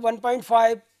equal to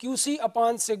 1.5 QC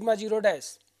upon sigma 0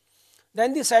 dash.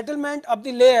 Then the settlement of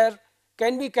the layer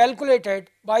can be calculated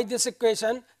by this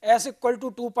equation, S equal to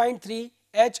 2.3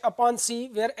 H upon C,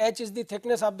 where H is the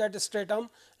thickness of that stratum,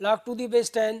 log to the base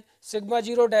 10 sigma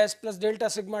 0 dash plus delta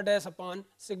sigma dash upon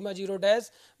sigma 0 dash,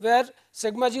 where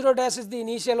sigma 0 dash is the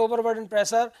initial overburden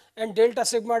pressure and delta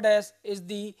sigma dash is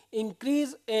the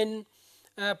increase in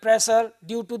pressure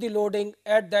due to the loading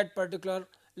at that particular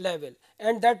level,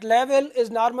 and that level is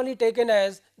normally taken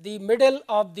as the middle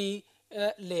of the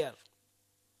layer.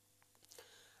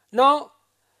 Now,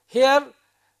 here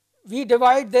we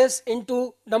divide this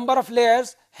into number of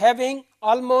layers having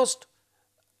almost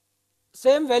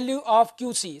same value of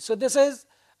QC. So, this is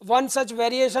one such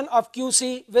variation of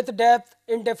QC with depth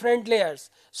in different layers.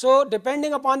 So,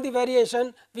 depending upon the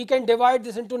variation, we can divide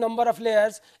this into number of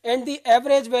layers and the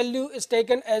average value is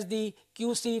taken as the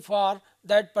QC for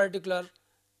that particular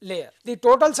layer. The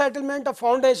total settlement of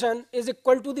foundation is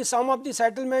equal to the sum of the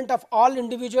settlement of all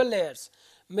individual layers.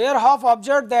 Meyerhoff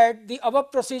observed that the above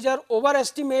procedure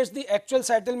overestimates the actual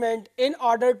settlement. In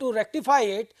order to rectify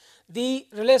it, the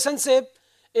relationship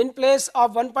in place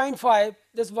of 1.5,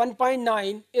 this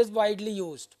 1.9 is widely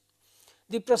used.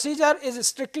 The procedure is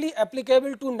strictly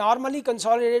applicable to normally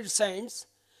consolidated sands.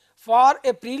 For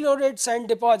a preloaded sand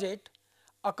deposit,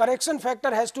 a correction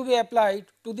factor has to be applied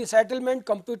to the settlement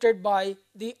computed by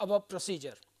the above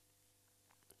procedure.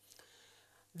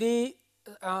 The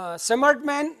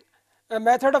Smartman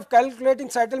method of calculating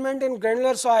settlement in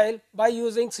granular soil by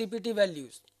using CPT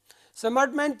values.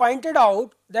 Smartman pointed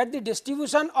out that the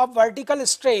distribution of vertical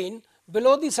strain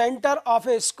below the center of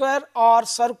a square or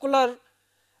circular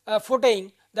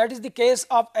footing, that is the case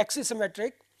of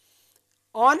axisymmetric,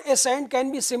 on a sand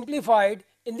can be simplified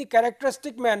in the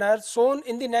characteristic manner shown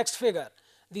in the next figure.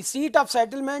 The seat of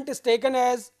settlement is taken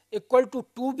as equal to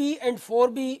 2b and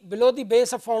 4b below the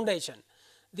base of foundation.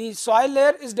 The soil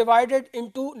layer is divided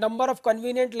into number of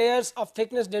convenient layers of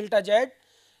thickness delta Z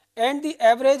and the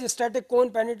average static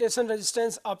cone penetration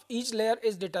resistance of each layer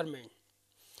is determined.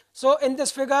 So, in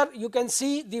this figure you can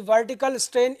see the vertical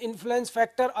strain influence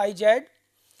factor IZ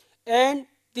and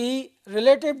the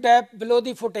relative depth below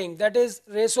the footing, that is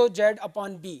ratio Z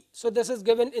upon B. So, this is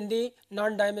given in the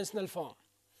non-dimensional form.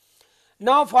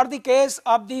 Now, for the case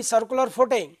of the circular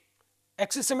footing,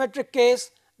 axisymmetric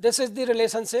case, this is the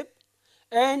relationship,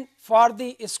 and for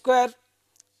the square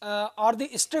or the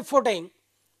strip footing,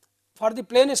 for the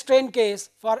plane strain case,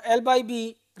 for L by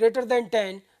B greater than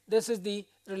 10, this is the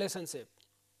relationship.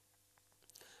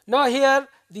 Now, here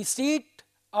the seat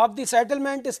of the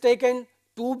settlement is taken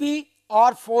 2b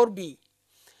or 4b.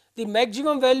 The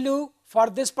maximum value for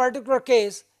this particular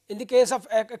case, in the case of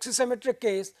axisymmetric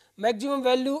case, maximum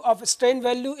value of strain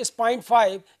value is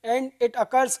 0.5 and it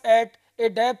occurs at a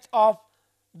depth of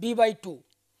b by 2.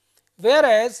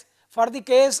 Whereas, for the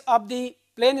case of the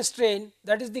plane strain,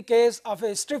 that is the case of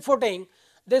a strip footing,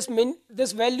 this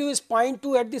value is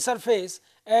 0.2 at the surface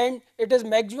and it is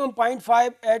maximum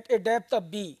 0.5 at a depth of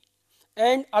b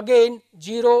and again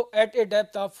 0 at a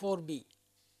depth of 4b.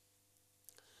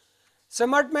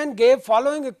 Smartman gave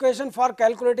following equation for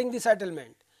calculating the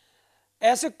settlement: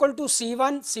 S equal to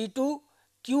C1, C2,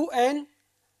 Qn,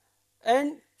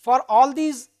 and for all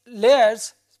these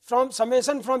layers from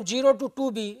summation from 0 to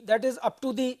 2b, that is up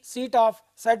to the seat of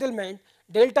settlement,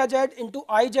 delta Z into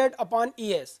Iz upon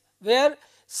Es, where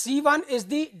C1 is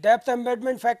the depth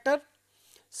embedment factor,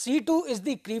 C2 is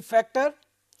the creep factor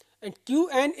and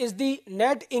Qn is the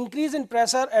net increase in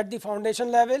pressure at the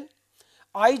foundation level.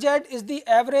 Iz is the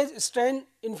average strain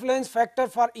influence factor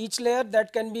for each layer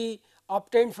that can be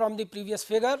obtained from the previous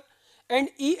figure, and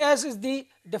Es is the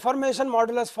deformation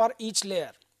modulus for each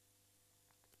layer.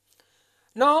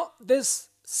 Now, this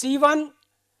C1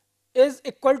 is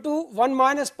equal to 1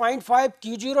 minus 0.5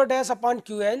 Q0 dash upon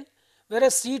Qn,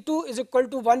 whereas C2 is equal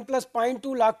to 1 plus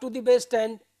 0.2 log to the base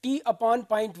 10 T upon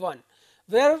 0.1,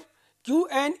 where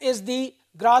Qn is the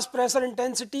gross pressure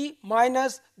intensity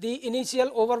minus the initial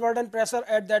overburden pressure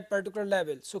at that particular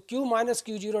level. So, Q minus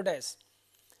Q0 dash.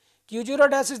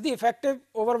 Q0 dash is the effective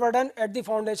overburden at the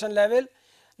foundation level.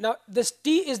 Now, this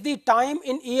T is the time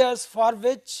in years for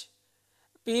which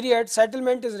period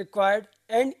settlement is required,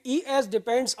 and ES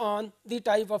depends on the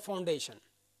type of foundation.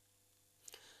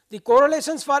 The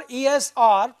correlations for ES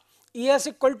are ES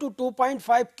equal to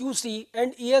 2.5 QC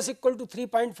and ES equal to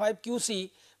 3.5 QC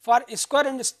for square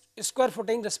and square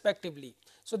footing respectively.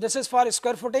 So, this is for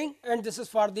square footing and this is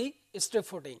for the strip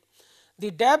footing.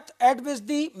 The depth at which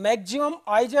the maximum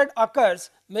IZ occurs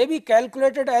may be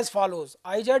calculated as follows: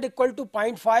 IZ equal to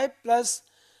 0.5 plus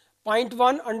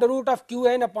 0.1 under root of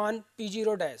Qn upon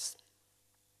P0 dash,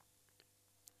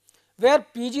 where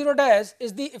P0 dash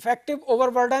is the effective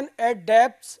overburden at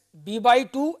depths B by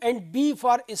 2 and B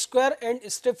for square and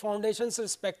strip foundations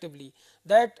respectively,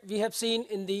 that we have seen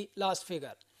in the last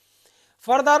figure.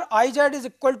 Further, IZ is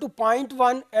equal to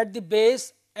 0.1 at the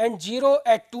base and 0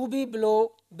 at 2B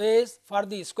below base for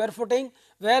the square footing,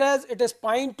 whereas it is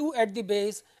 0.2 at the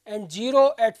base and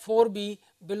 0 at 4B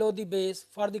below the base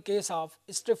for the case of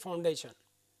strip foundation.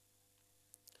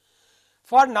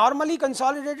 For normally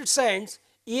consolidated sands,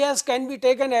 ES can be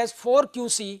taken as 4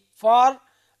 QC for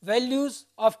values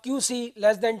of QC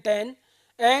less than 10,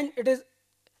 and it is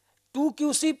 2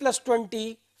 QC plus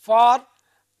 20 for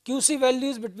QC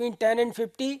values between 10 and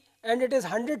 50, and it is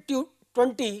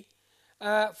 120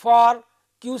 for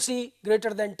QC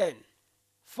greater than 10.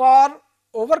 For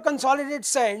over consolidated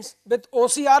sands with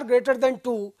OCR greater than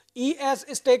 2, ES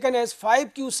is taken as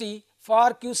 5 QC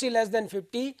for QC less than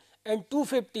 50 and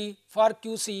 250 for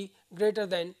QC greater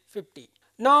than 50.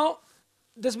 Now,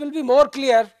 this will be more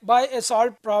clear by a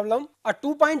solved problem. A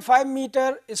 2.5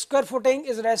 meter square footing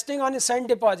is resting on a sand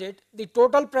deposit. The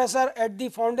total pressure at the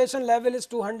foundation level is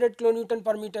 200 kilonewton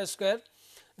per meter square.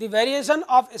 The variation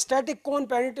of static cone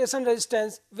penetration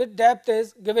resistance with depth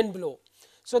is given below.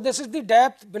 So, this is the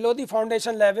depth below the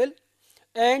foundation level,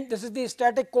 and this is the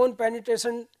static cone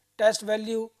penetration test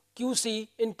value QC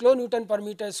in kilonewton per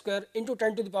meter square into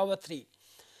 10 to the power 3.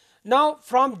 Now,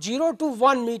 from 0 to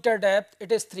 1 meter depth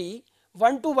it is 3,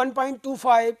 1 to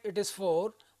 1.25 it is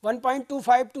 4,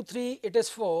 1.25 to 3 it is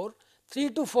 4, 3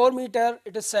 to 4 meter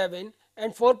it is 7,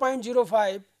 and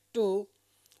 4.05 to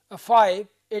 5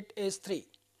 it is 3.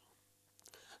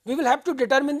 We will have to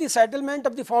determine the settlement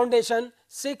of the foundation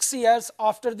 6 years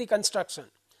after the construction.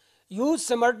 Use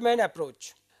Zimmermann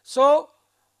approach. So,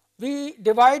 we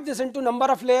divide this into number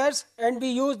of layers and we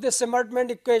use this Zimmermann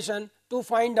equation to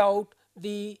find out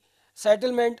the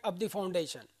settlement of the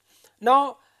foundation.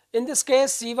 Now, in this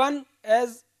case C1,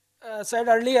 as said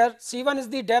earlier, C1 is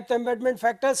the depth embedment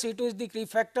factor, C2 is the creep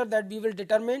factor that we will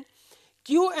determine.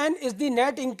 Qn is the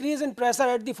net increase in pressure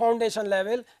at the foundation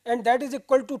level, and that is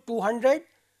equal to 200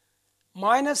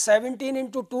 minus 17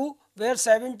 into 2, where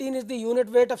 17 is the unit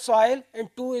weight of soil and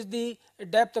 2 is the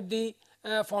depth of the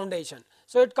foundation.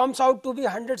 So, it comes out to be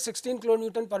 116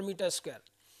 kilonewton per meter square.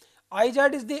 IZ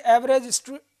is the average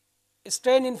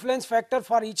strain influence factor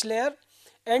for each layer,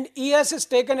 and ES is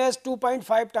taken as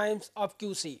 2.5 times of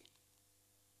QC.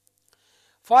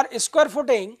 For square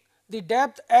footing, the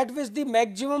depth at which the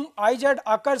maximum IZ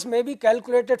occurs may be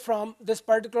calculated from this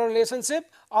particular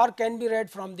relationship or can be read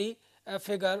from the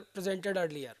figure presented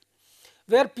earlier,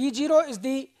 where P0 is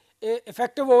the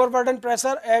effective overburden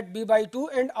pressure at B by 2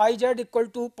 and IZ equal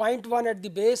to 0.1 at the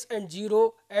base and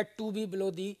 0 at 2B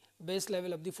below the base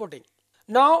level of the footing.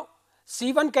 Now,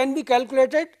 C1 can be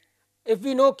calculated if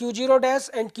we know Q0 dash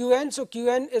and Qn. So,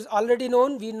 Qn is already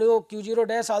known, we know Q0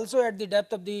 dash also at the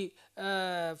depth of the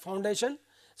foundation.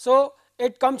 So,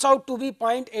 it comes out to be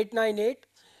 0.898.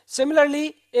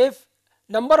 Similarly, if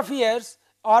number of years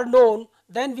are known,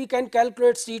 then we can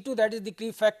calculate C2, that is the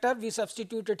creep factor, we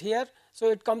substitute it here.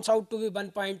 So, it comes out to be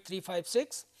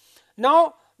 1.356.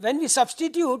 Now, when we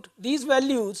substitute these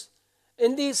values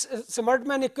in this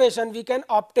Zimmermann equation, we can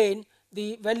obtain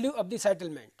the value of the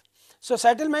settlement. So,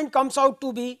 settlement comes out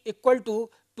to be equal to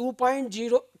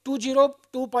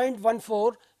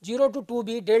 2.14 0 to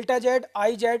 2b delta z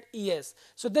I z E s.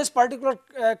 So, this particular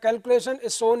calculation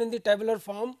is shown in the tabular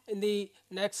form in the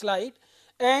next slide,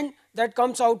 and that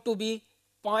comes out to be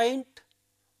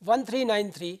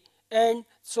 0.1393, and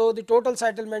so the total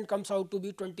settlement comes out to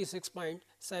be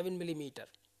 26.7 millimeter.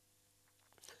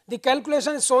 The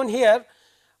calculation is shown here.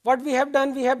 What we have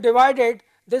done, we have divided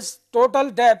this total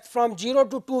depth from 0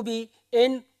 to 2b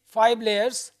in 5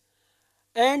 layers,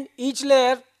 and each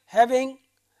layer having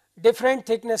different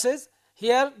thicknesses.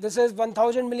 Here this is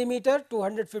 1000 millimeter,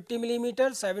 250 millimeter,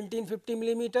 1750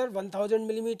 millimeter, 1000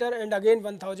 millimeter and again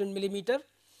 1000 millimeter.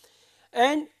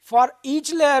 And for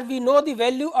each layer we know the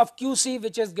value of QC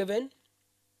which is given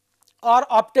or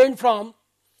obtained from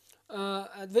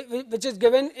which is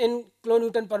given in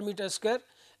kilonewton per meter square,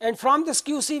 and from this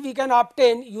QC we can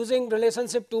obtain using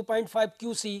relationship 2.5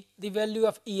 QC the value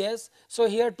of ES. So,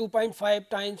 here 2.5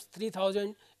 times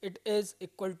 3000 it is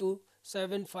equal to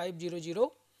 7500,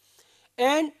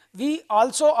 and we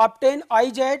also obtain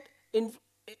IZ in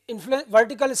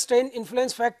vertical strain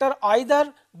influence factor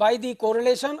either by the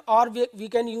correlation or we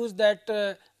can use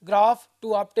that graph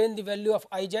to obtain the value of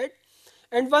IZ.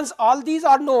 And once all these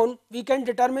are known, we can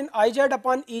determine IZ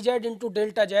upon EZ into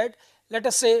delta Z. Let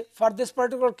us say for this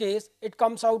particular case it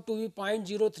comes out to be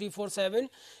 0.0347.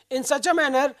 In such a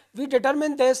manner we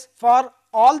determine this for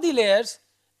all the layers,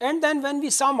 and then when we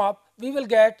sum up we will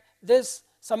get this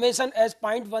summation as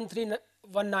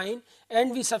 0.1319,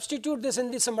 and we substitute this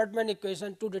in the Summertman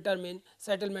equation to determine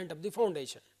settlement of the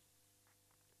foundation.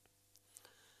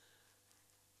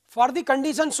 For the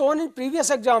condition shown in previous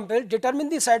example, determine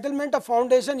the settlement of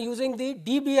foundation using the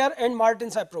De Beer and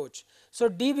Martin's approach. So,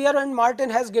 De Beer and Martin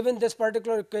has given this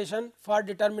particular equation for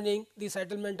determining the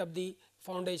settlement of the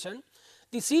foundation.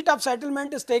 The seat of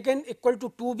settlement is taken equal to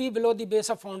 2b below the base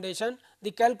of foundation.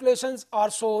 The calculations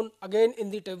are shown again in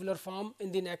the tabular form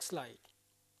in the next slide.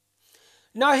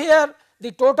 Now, here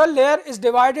the total layer is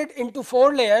divided into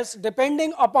 4 layers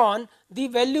depending upon the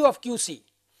value of QC.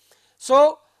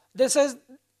 So,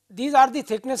 these are the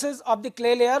thicknesses of the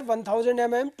clay layer 1000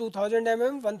 mm, 2000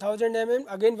 mm, 1000 mm,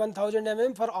 again 1000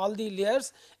 mm for all the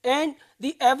layers, and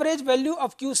the average value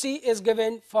of QC is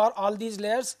given for all these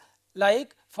layers,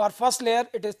 like for first layer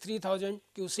it is 3000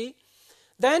 QC.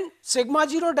 Then sigma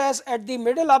 0 dash at the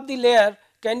middle of the layer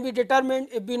can be determined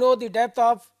if we know the depth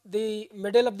of the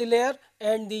middle of the layer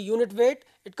and the unit weight,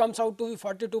 it comes out to be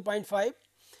 42.5.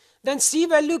 Then C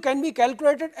value can be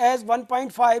calculated as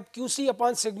 1.5 QC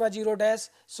upon sigma 0 dash.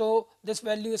 So, this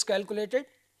value is calculated.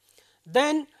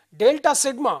 Then delta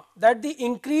sigma, that the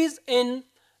increase in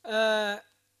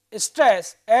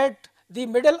stress at the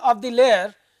middle of the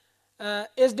layer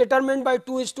is determined by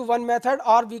 2:1 method,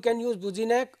 or we can use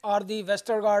Boussinesq or the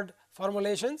Westergaard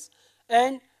formulations,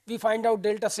 and we find out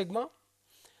delta sigma.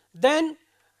 Then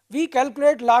we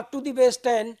calculate log to the base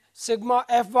 10 sigma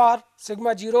f bar,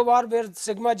 sigma 0 bar, where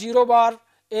sigma 0 bar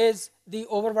is the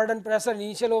overburden pressure,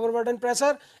 initial overburden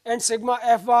pressure, and sigma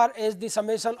f bar is the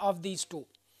summation of these two.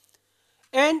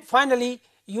 And finally,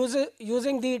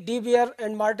 using the De Beer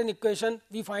and Martin equation,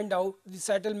 we find out the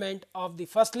settlement of the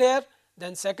first layer,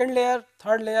 then second layer,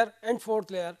 third layer and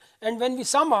fourth layer, and when we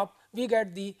sum up we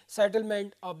get the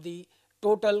settlement of the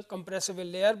total compressible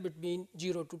layer between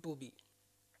 0 to 2b.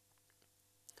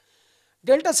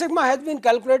 Delta sigma has been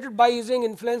calculated by using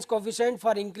influence coefficient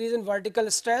for increase in vertical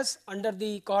stress under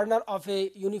the corner of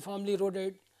a uniformly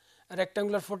loaded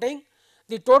rectangular footing.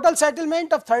 The total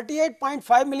settlement of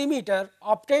 38.5 millimeter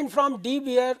obtained from De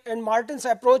Beer and Martin's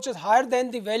approach is higher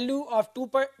than the value of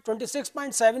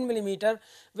 26.7 millimeter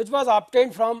which was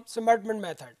obtained from Summertman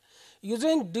method.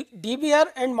 Using De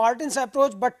Beer and Martin's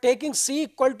approach but taking C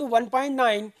equal to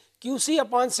 1.9 QC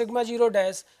upon sigma 0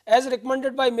 dash as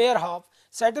recommended by Meyerhoff,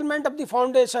 settlement of the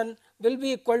foundation will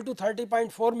be equal to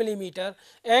 30.4 millimeter,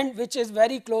 and which is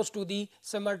very close to the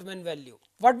Summertman value.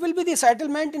 What will be the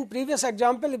settlement in previous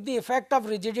example if the effect of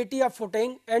rigidity of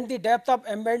footing and the depth of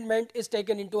embedment is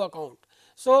taken into account?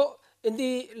 So, in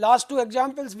the last two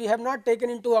examples we have not taken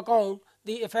into account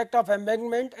the effect of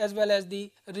embedment as well as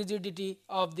the rigidity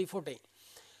of the footing.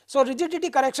 So, rigidity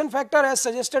correction factor as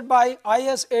suggested by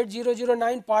IS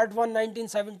 8009 part 1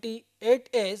 1978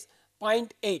 is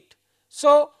 0.8.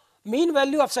 So, mean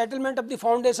value of settlement of the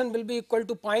foundation will be equal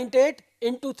to 0.8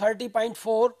 into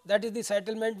 30.4, that is the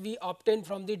settlement we obtained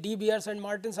from the De Beers and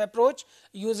Martin's approach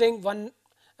using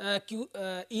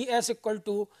ES equal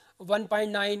to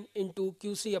 1.9 into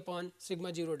QC upon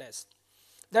sigma 0 dash,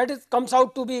 that is comes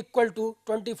out to be equal to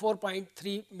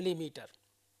 24.3 millimeter.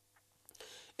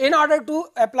 In order to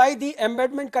apply the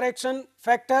embedment correction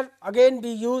factor, again we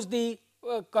use the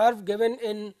curve given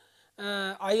in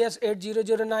IS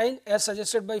 8009 as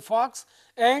suggested by Fox,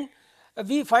 and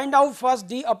we find out first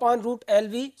D upon root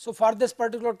LV. So, for this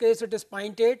particular case it is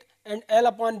 0.8 and L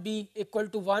upon B equal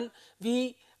to 1.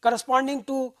 We corresponding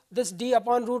to this D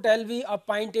upon root LV of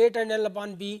 0.8 and L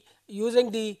upon B,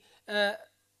 using the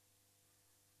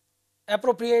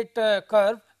appropriate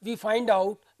curve, we find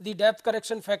out the depth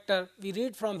correction factor. We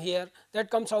read from here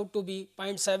that comes out to be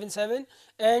 0.77,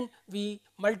 and we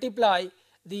multiply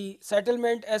the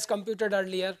settlement as computed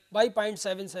earlier by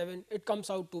 0.77, it comes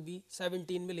out to be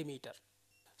 17 millimeter.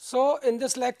 So in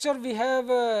this lecture we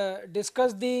have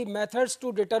discussed the methods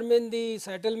to determine the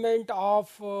settlement of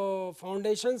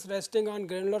foundations resting on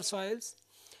granular soils,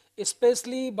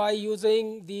 especially by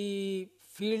using the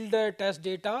field test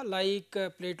data like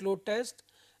plate load test,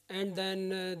 and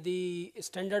then the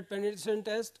standard penetration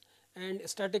test and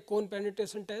static cone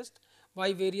penetration test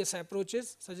by various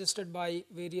approaches suggested by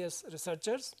various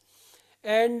researchers.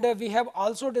 And we have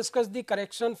also discussed the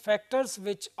correction factors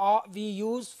which we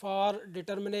use for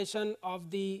determination of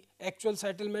the actual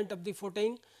settlement of the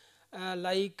footing,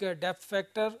 like depth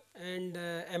factor and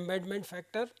embedment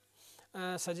factor,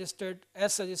 suggested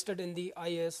in the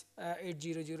IS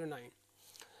 8009.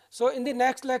 So in the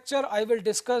next lecture I will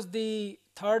discuss the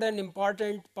third and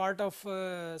important part of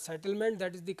settlement,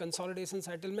 that is the consolidation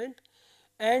settlement,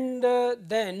 and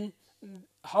then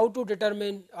how to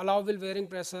determine allowable wearing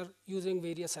pressure using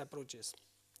various approaches.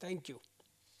 Thank you.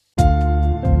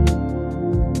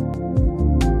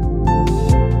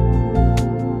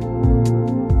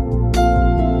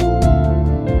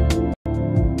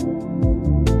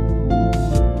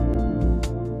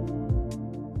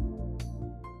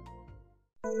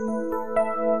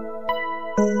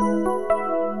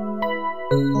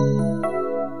 Thank you.